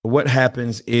what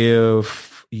happens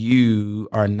if you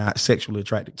are not sexually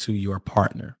attracted to your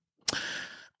partner?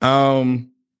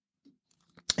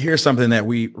 Here's something that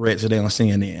we read today on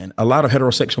CNN. A lot of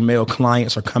heterosexual male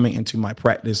clients are coming into my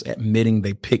practice admitting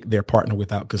they picked their partner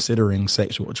without considering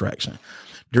sexual attraction.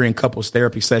 During couples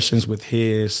therapy sessions with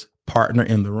his partner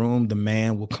in the room, the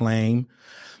man will claim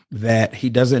that he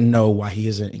doesn't know why he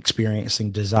isn't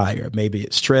experiencing desire. Maybe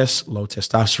it's stress, low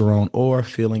testosterone, or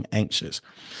feeling anxious.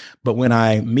 But when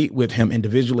I meet with him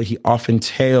individually, he often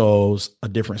tells a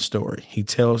different story. He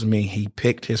tells me he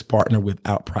picked his partner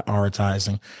without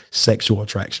prioritizing sexual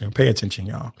attraction. Pay attention,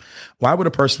 y'all. Why would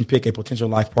a person pick a potential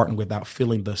life partner without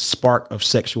feeling the spark of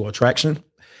sexual attraction?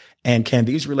 And can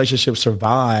these relationships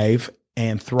survive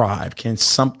and thrive? Can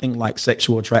something like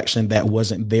sexual attraction that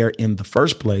wasn't there in the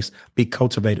first place be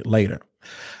cultivated later?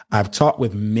 I've talked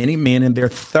with many men in their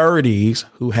 30s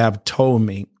who have told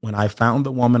me when I found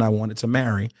the woman I wanted to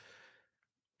marry,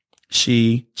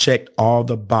 she checked all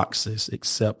the boxes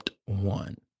except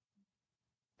one.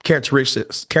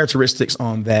 Characteristics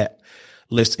on that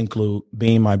list include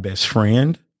being my best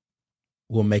friend,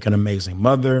 will make an amazing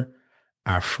mother,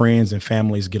 our friends and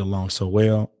families get along so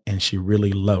well, and she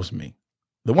really loves me.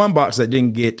 The one box that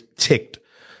didn't get ticked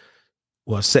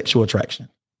was sexual attraction.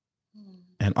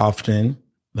 And often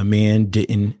the men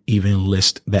didn't even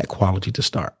list that quality to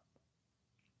start.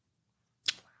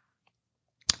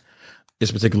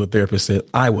 This particular therapist said,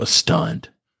 I was stunned.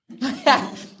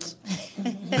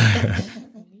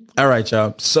 All right,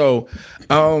 y'all. So,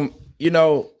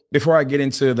 before I get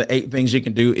into the 8 things you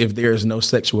can do if there is no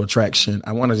sexual attraction,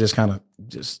 I want to just kind of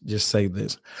just say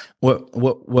this.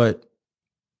 What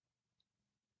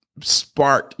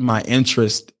sparked my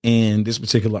interest in this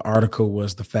particular article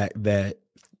was the fact that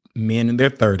men in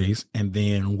their 30s and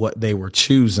then what they were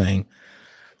choosing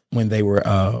when they were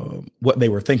what they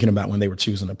were thinking about when they were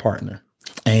choosing a partner.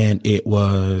 And it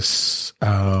was,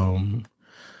 will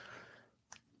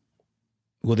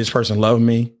this person love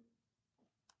me?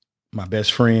 My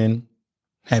best friend,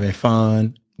 having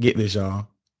fun. Get this, y'all.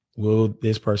 Will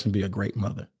this person be a great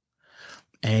mother?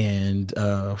 And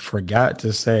forgot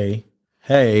to say,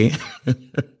 hey,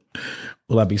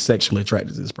 will I be sexually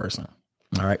attracted to this person?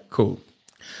 All right, cool.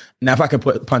 Now, if I could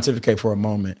pontificate for a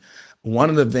moment, one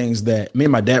of the things that me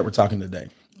and my dad were talking today,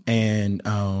 and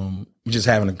we're just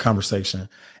having a conversation,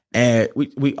 and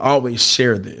we always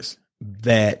share this,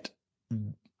 that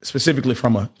specifically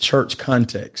from a church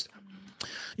context,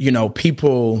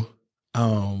 people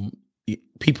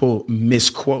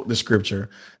misquote the scripture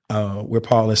where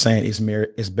Paul is saying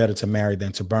it's better to marry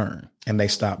than to burn. And they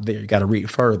stop there. You got to read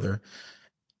further.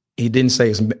 He didn't say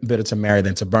it's better to marry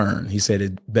than to burn. He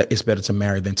said it's better to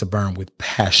marry than to burn with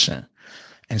passion.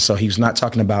 And so he was not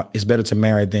talking about it's better to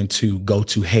marry than to go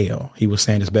to hell. He was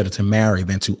saying it's better to marry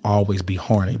than to always be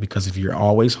horny, because if you're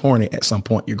always horny, at some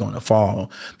point you're going to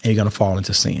fall and you're going to fall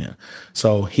into sin.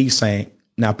 So he's saying,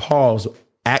 now Paul's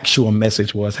actual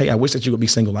message was, hey, I wish that you would be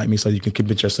single like me so you can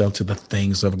commit yourself to the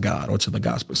things of God or to the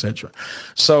gospel, etc.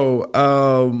 So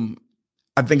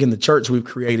I think in the church, we've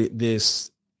created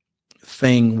this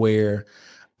thing where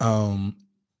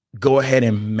go ahead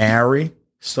and marry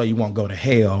so you won't go to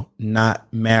hell, not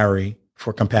marry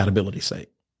for compatibility's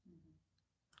sake.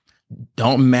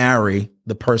 Don't marry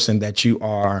the person that you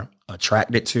are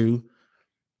attracted to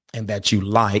and that you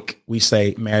like. We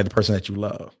say marry the person that you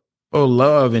love. Well,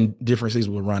 love in different seasons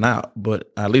will run out,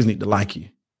 but I at least need to like you.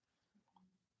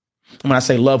 When I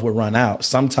say love will run out,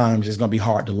 sometimes it's going to be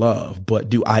hard to love, but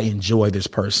do I enjoy this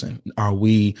person?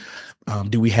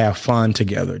 Do we have fun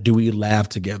together? Do we laugh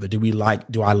together?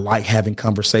 Do I like having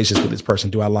conversations with this person?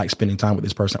 Do I like spending time with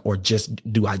this person, or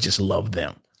do I just love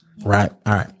them? Right.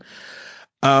 All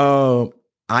right.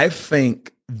 I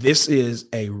think this is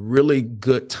a really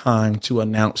good time to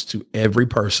announce to every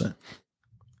person.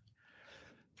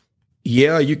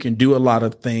 Yeah, you can do a lot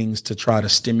of things to try to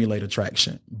stimulate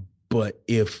attraction, but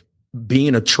if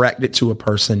being attracted to a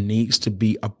person needs to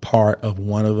be a part of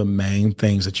one of the main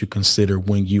things that you consider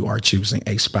when you are choosing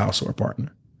a spouse or a partner,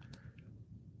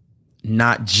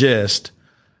 not just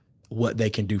what they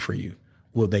can do for you.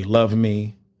 Will they love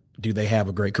me? Do they have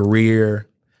a great career?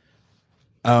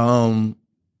 Will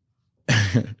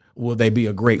they be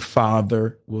a great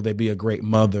father? Will they be a great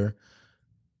mother?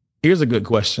 Here's a good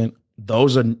question.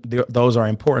 Those are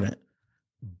important,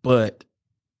 but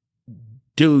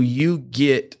do you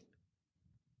get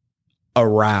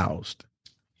aroused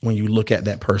when you look at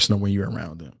that person or when you're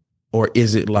around them? Or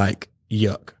is it like,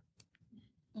 yuck?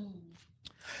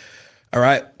 All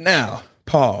right. Now,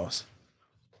 pause.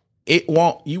 You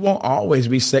won't always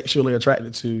be sexually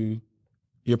attracted to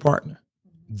your partner.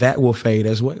 That will fade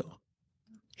as well.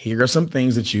 Here are some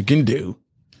things that you can do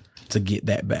to get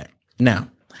that back. Now,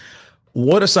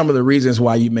 what are some of the reasons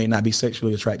why you may not be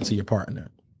sexually attracted to your partner?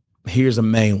 Here's a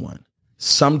main one.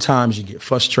 Sometimes you get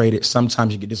frustrated.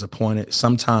 Sometimes you get disappointed.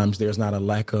 Sometimes there's not a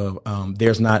lack of,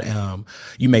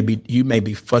 you may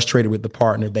be frustrated with the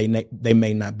partner. They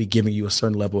may not be giving you a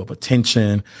certain level of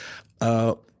attention.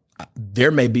 There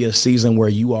may be a season where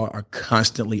you all are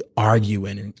constantly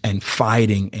arguing and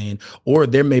fighting, or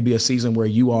there may be a season where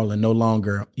you all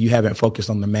are you haven't focused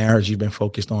on the marriage. You've been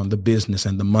focused on the business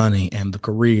and the money and the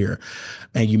career.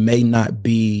 And you may not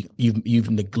be, you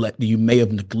may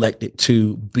have neglected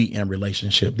to be in a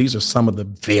relationship. These are some of the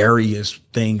various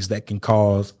things that can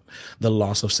cause the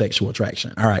loss of sexual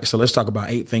attraction. All right. So let's talk about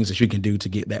 8 things that you can do to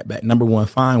get that back. Number 1,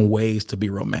 find ways to be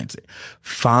romantic.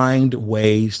 Find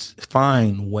ways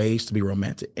to be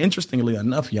romantic. Interestingly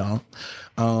enough, y'all,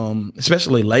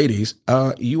 especially ladies,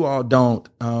 you all don't,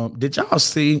 did y'all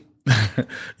see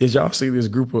this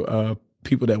group of,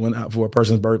 people that went out for a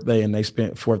person's birthday and they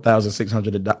spent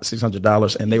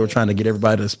 $4,600 and they were trying to get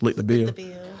everybody to split the bill?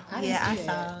 Yeah, I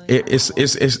saw it.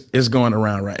 It's going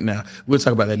around right now. We'll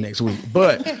talk about that next week.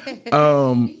 But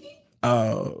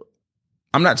I'm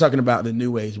not talking about the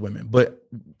new age women, but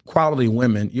quality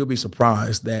women. You'll be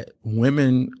surprised that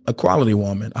a quality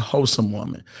woman, a wholesome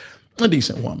woman, a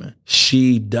decent woman,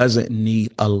 she doesn't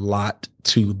need a lot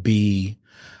to be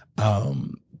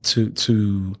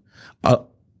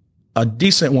a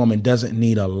decent woman doesn't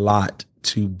need a lot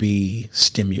to be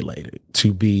stimulated,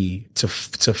 to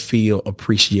feel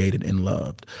appreciated and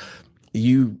loved.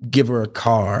 You give her a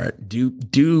card,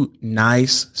 do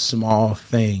nice small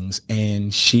things,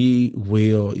 and she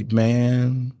will,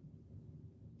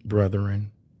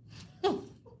 brethren.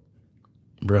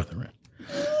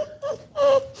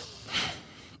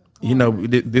 You know,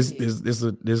 this is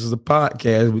a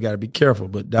podcast. We got to be careful,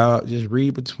 but dog, just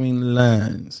read between the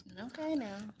lines. Okay, now.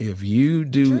 If you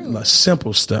do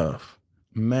simple stuff,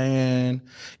 man,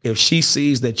 if she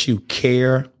sees that you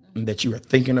care and that you are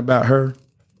thinking about her,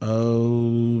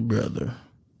 oh, brother,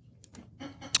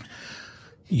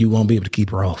 you won't be able to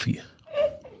keep her off you.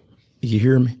 You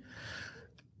hear me?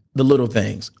 The little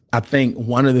things. I think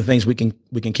one of the things we can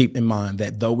keep in mind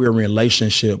that though we're in a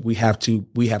relationship, we have to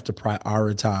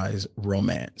prioritize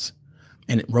romance.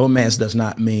 And romance does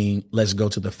not mean let's go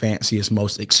to the fanciest,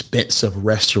 most expensive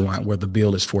restaurant where the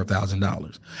bill is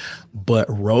 $4,000. But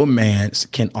romance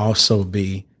can also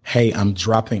be, hey, I'm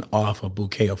dropping off a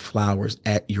bouquet of flowers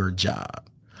at your job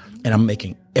and I'm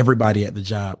making everybody at the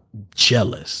job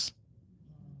jealous.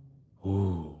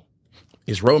 Ooh.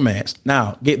 It's romance.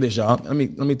 Now, get this, y'all. Let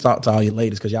me talk to all you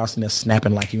ladies because y'all sitting there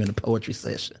snapping like you in a poetry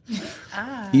session.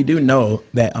 You do know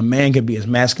that a man can be as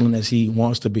masculine as he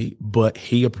wants to be, but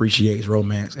he appreciates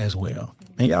romance as well.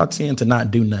 And y'all tend to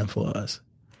not do nothing for us.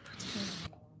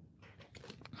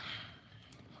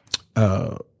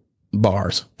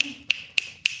 Bars.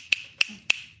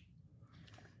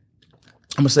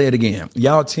 I'm gonna say it again.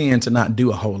 Y'all tend to not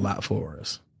do a whole lot for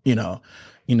us.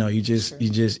 You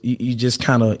just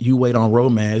kind of, you wait on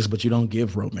romance, but you don't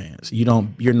give romance.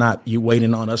 You're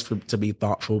waiting on us to be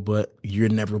thoughtful, but you're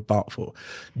never thoughtful.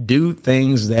 Do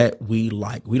things that we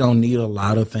like. We don't need a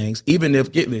lot of things. Even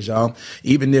if, get this, y'all,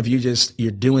 even if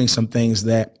you're doing some things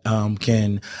that, I'm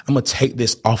going to take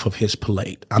this off of his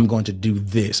plate. I'm going to do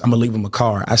this. I'm going to leave him a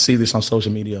card. I see this on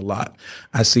social media a lot.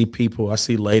 I see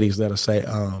ladies that'll say,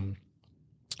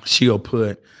 she'll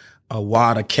put a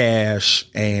wad of cash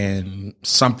and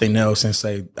something else and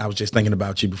say, I was just thinking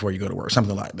about you before you go to work,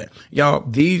 something like that. Y'all,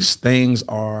 these things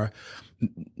are,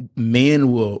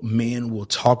 men will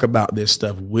talk about this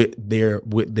stuff with their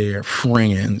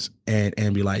friends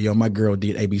and be like, yo, my girl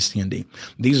did A, B, C, and D.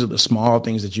 These are the small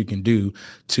things that you can do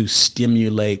to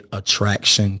stimulate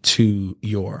attraction to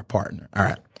your partner. All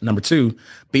right. Number 2,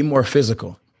 be more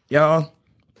physical. Y'all,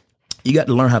 you got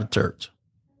to learn how to church.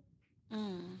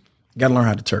 Got to learn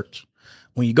how to church.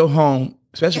 When you go home,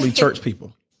 especially church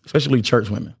people, especially church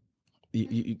women,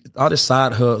 all the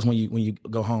side hugs when you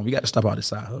go home, you got to stop all the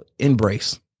side hug.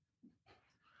 Embrace.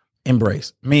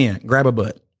 Men, grab a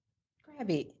butt.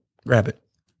 Grab it.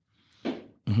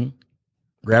 Mm-hmm.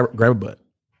 Grab a butt.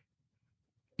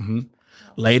 Mm-hmm.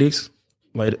 Ladies,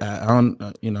 I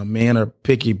don't, men are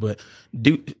picky, but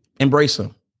embrace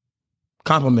them,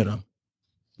 compliment them,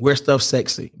 wear stuff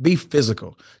sexy, be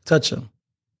physical, touch them.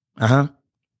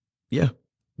 Yeah.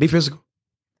 Be physical.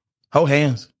 Hold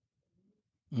hands.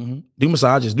 Mm-hmm. Do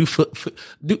massages. Do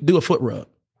do a foot rub.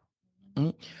 Mm-hmm.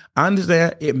 I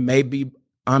understand it may be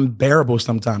unbearable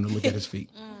sometimes to look at his feet.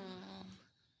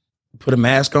 Put a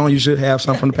mask on. You should have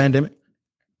some from the pandemic.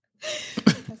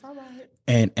 That's all right.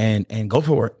 And go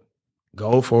for it.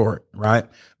 Go for it, right?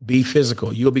 Be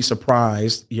physical. You'll be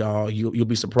surprised, y'all. You'll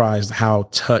be surprised how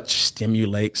touch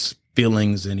stimulates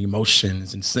feelings and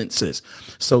emotions and senses.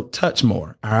 So touch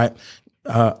more, all right?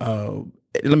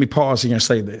 Let me pause here and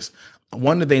say this.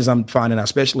 One of the things I'm finding,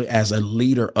 especially as a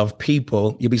leader of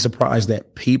people, you'll be surprised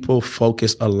that people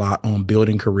focus a lot on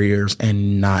building careers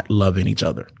and not loving each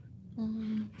other.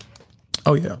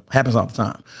 Oh yeah, happens all the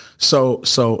time. So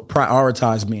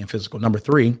prioritize being physical. Number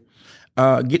 3,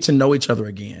 get to know each other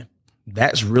again.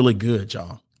 That's really good,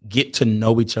 y'all. Get to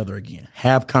know each other again.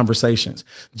 Have conversations.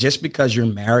 Just because you're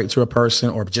married to a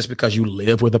person or just because you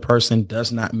live with a person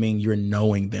does not mean you're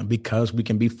knowing them, because we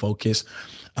can be focused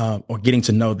or getting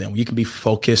to know them. You can be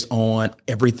focused on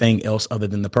everything else other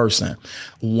than the person.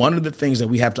 One of the things that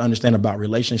we have to understand about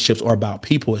relationships or about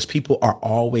people is people are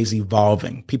always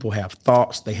evolving. People have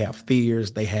thoughts, they have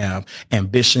fears, they have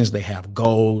ambitions, they have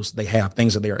goals, they have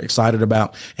things that they're excited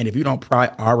about. And if you don't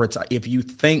prioritize, if you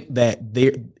think that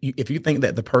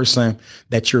the person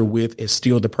that you're with is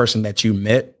still the person that you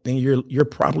met, then you're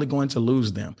probably going to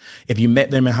lose them. If you met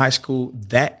them in high school,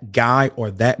 that guy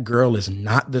or that girl is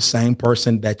not the same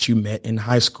person that you met in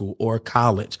high school or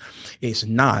college. It's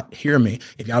not. Hear me.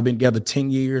 If y'all been together 10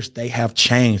 years, they have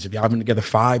changed. If y'all been together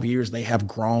 5 years, they have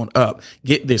grown up.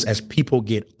 Get this, as people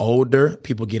get older,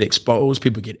 people get exposed,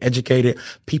 people get educated,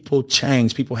 people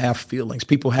change, people have feelings,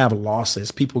 people have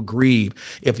losses, people grieve.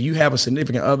 If you have a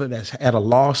significant other that's had a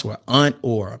loss, or aunt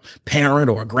or a parent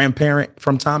or a grandparent,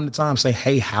 from time to time, say,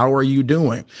 hey, how are you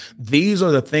doing? These are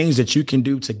the things that you can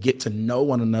do to get to know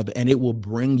one another, and it will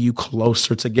bring you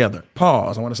closer together.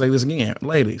 Pause. I want to say this again.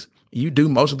 Ladies, you do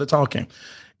most of the talking.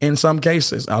 In some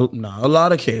cases, a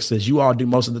lot of cases, you all do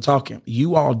most of the talking.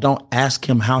 You all don't ask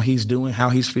him how he's doing, how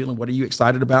he's feeling. What are you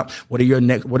excited about? What are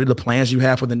the plans you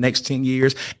have for the next 10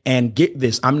 years? And get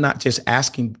this, I'm not just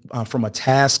asking from a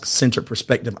task-centered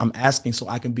perspective. I'm asking so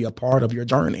I can be a part of your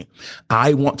journey.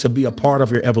 I want to be a part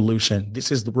of your evolution.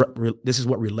 This is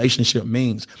what relationship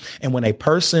means. And when a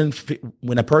person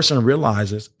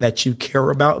realizes that you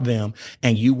care about them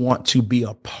and you want to be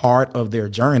a part of their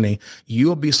journey,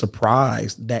 you'll be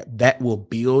surprised that will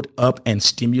build up and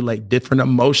stimulate different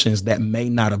emotions that may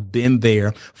not have been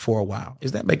there for a while.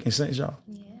 Is that making sense, y'all?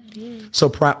 Yeah. So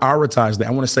prioritize that.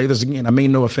 I want to say this again. I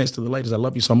mean, no offense to the ladies. I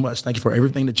love you so much. Thank you for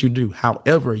everything that you do.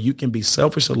 However, you can be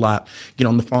selfish a lot, get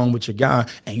on the phone with your guy,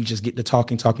 and you just get to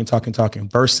talking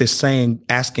versus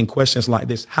asking questions like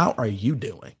this. How are you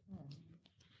doing?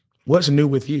 What's new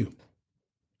with you?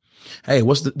 Hey,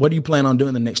 what do you plan on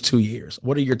doing the next 2 years?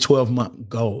 What are your 12-month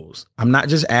goals? I'm not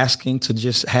just asking to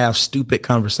just have stupid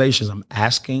conversations. I'm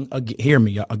asking, hear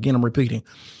me, again, I'm repeating.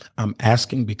 I'm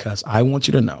asking because I want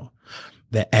you to know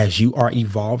that as you are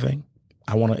evolving,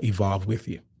 I want to evolve with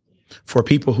you. For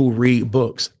people who read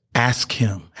books, ask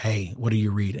him, hey, what are you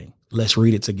reading? Let's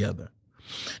read it together.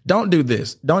 Don't do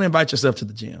this. Don't invite yourself to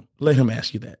the gym. Let him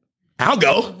ask you that. I'll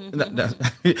go.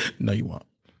 No, you won't.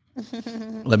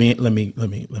 Let me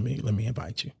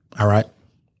invite you. All right.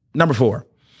 Number 4,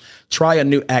 try a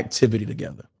new activity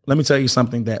together. Let me tell you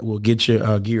something that will get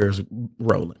your gears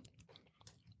rolling.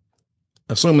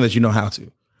 Assuming that you know how to.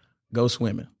 Go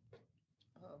swimming.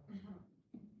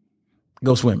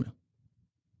 Go swimming.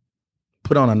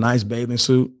 Put on a nice bathing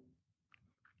suit.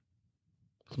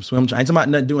 Some swim. I ain't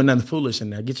talking about doing nothing foolish in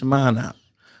there. Get your mind out.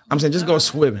 I'm saying just go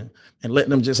swimming and let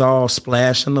them just all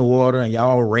splash in the water and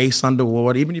y'all race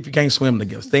underwater. Even if you can't swim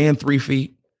together, stay in 3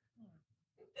 feet.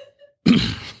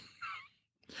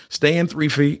 Stay in 3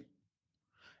 feet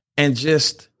and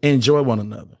just enjoy one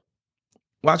another.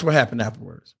 Watch what happened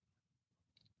afterwards.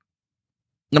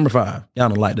 Number 5, y'all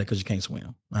don't like that because you can't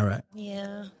swim. All right.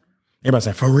 Yeah. Everybody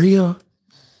saying, for real?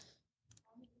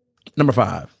 Number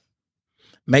 5,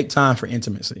 make time for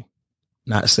intimacy,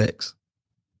 not sex.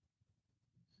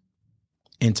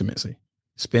 Intimacy.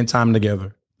 Spend time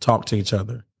together. Talk to each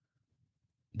other.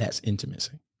 That's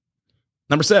intimacy.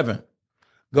 Number 7,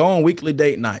 go on weekly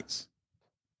date nights.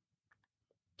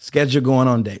 Schedule going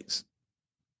on dates.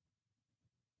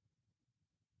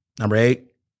 Number 8,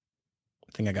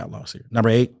 I think I got lost here. Number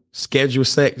 8, schedule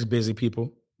sex, busy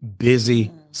people,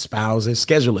 busy spouses.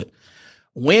 Schedule it.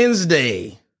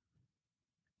 Wednesday.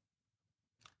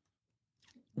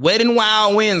 Wedding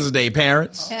Wild Wednesday,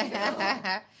 parents.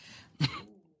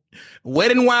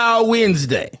 Wedding Wild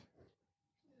Wednesday.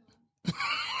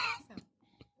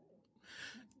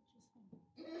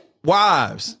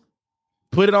 Wives,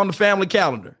 put it on the family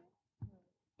calendar.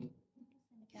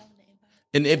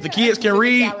 And if the kids can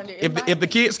read, if the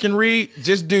kids can read,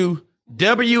 just do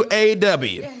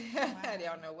W-A-W.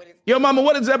 Yo, mama,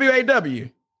 what is W-A-W?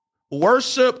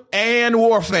 Worship and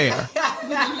warfare.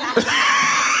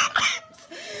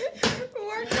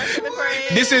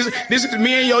 This is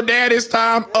me and your daddy's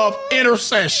time of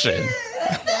intercession.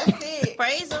 That's it.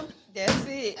 Praise him. That's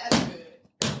it.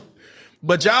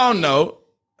 But y'all know,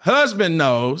 husband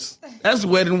knows, that's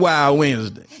Wedding Wild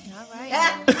Wednesday. All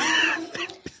right.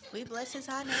 We bless his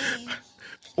high name.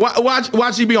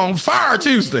 Watch you be on fire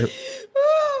Tuesday.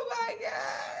 Oh my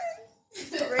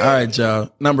God. All right,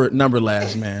 y'all. Number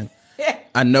last, man.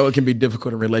 I know it can be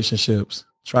difficult in relationships.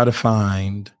 Try to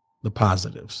find the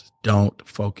positives. Don't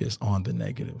focus on the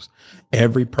negatives.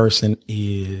 Every person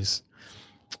is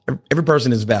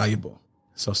valuable.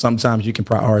 So sometimes you can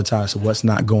prioritize what's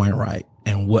not going right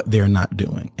and what they're not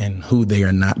doing and who they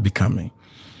are not becoming.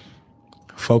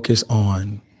 Focus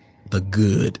on the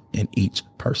good in each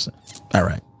person. All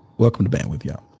right. Welcome to Bandwidth, y'all.